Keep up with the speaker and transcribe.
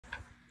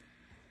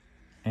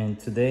And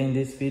today in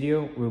this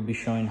video, we'll be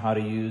showing how to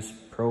use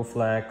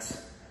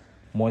Proflex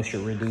moisture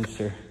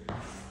reducer.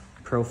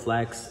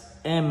 Proflex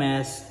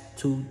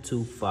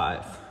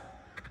MS-225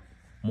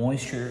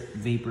 moisture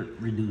vapor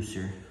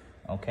reducer,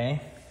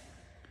 okay?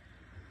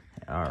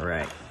 All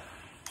right.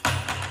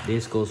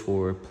 This goes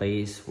for a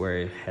place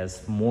where it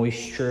has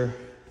moisture.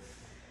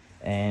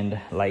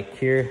 And like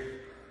here,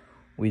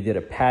 we did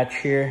a patch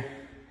here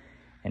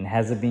and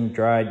hasn't been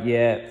dried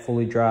yet,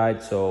 fully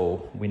dried,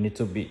 so we need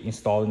to be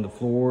installing the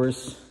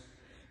floors.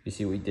 You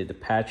see we did the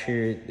patch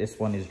here. This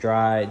one is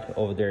dried,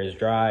 over there is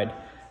dried,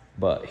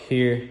 but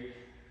here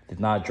did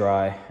not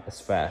dry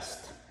as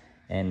fast.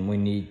 And we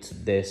need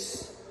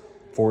this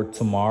for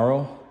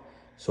tomorrow,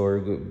 so we're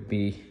going to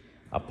be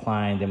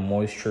applying the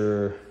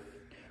moisture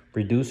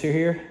reducer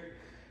here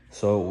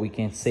so we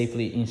can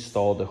safely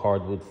install the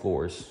hardwood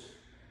floors.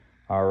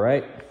 All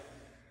right.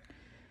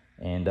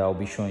 And I'll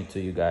be showing it to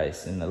you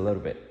guys in a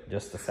little bit,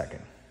 just a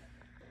second.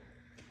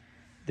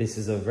 This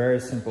is a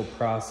very simple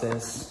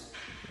process.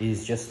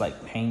 It's just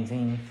like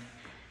painting.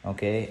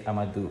 Okay, I'm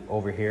gonna do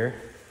over here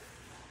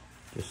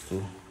just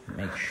to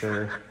make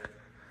sure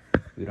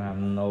we don't have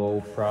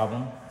no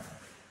problem.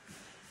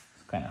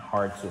 It's kind of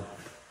hard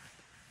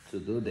to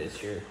do this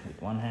here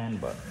with one hand,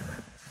 but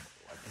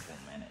I think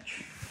I'll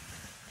manage.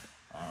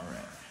 All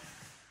right.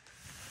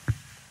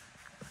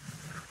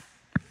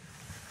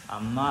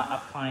 I'm not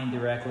applying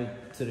directly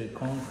to the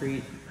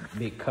concrete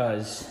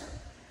because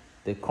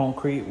the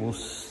concrete will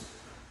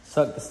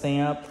suck the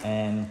stain up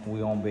and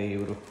we won't be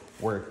able to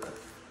work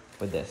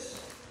with this,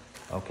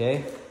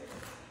 okay?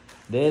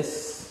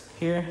 This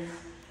here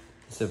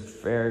is a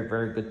very,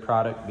 very good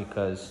product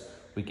because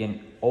we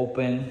can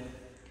open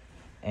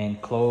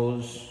and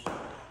close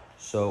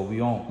so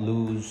we won't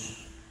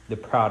lose the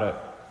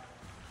product,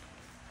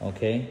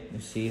 okay?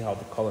 You see how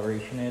the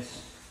coloration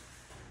is?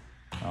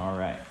 All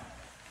right.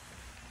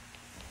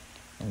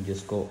 And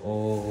just go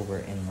over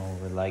and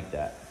over like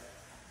that.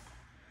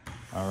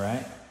 All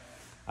right.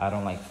 I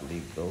don't like to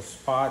leave those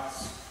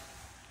spots.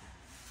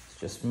 It's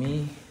just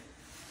me.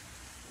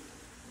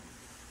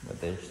 But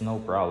there's no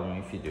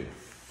problem if you do.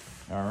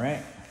 All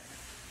right.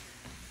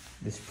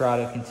 This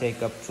product can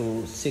take up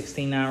to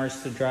 16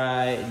 hours to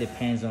dry. It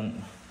depends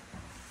on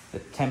the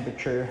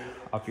temperature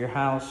of your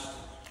house.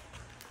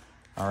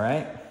 All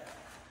right.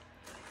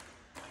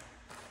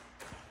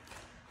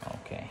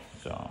 Okay,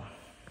 so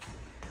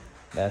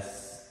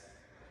that's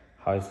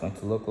how it's going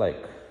to look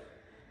like.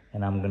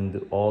 And I'm gonna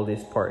do all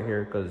this part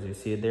here because you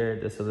see it there,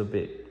 this a little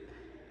bit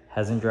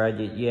hasn't dried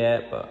it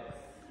yet, but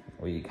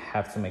we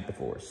have to make the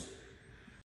floors.